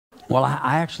Well,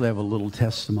 I actually have a little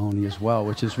testimony as well,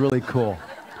 which is really cool.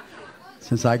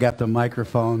 Since I got the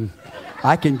microphone,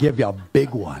 I can give you a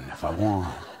big one if I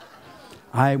want.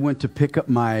 I went to pick up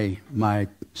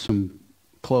some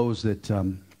clothes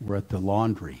that were at the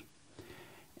laundry.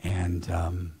 And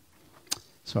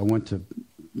so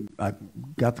I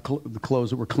got the clothes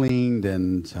that were cleaned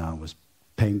and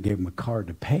gave them a card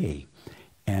to pay.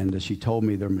 And she told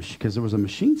me because there was a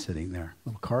machine sitting there, a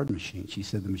little card machine. She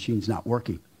said, the machine's not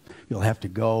working. You'll have to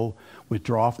go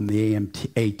withdraw from the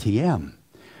ATM,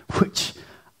 which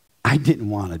I didn't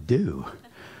want to do.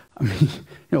 I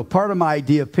mean, part of my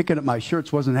idea of picking up my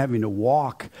shirts wasn't having to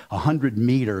walk 100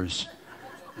 meters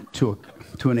to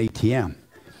an ATM.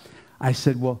 I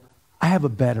said, well, I have a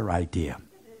better idea.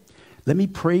 Let me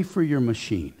pray for your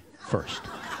machine first.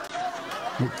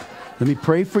 Let me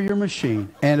pray for your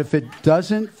machine. And if it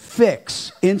doesn't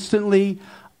fix instantly,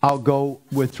 I'll go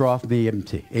withdraw from the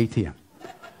ATM.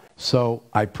 So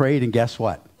I prayed, and guess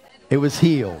what? It was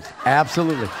healed.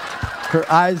 Absolutely.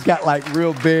 Her eyes got like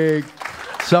real big.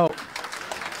 So,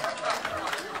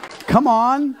 come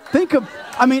on.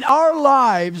 Our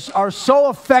lives are so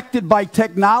affected by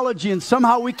technology, and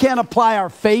somehow we can't apply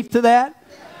our faith to that.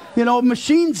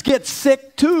 Machines get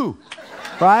sick too,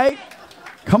 right?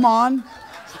 Come on.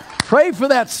 Pray for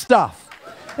that stuff.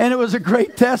 And it was a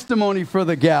great testimony for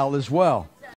the gal as well.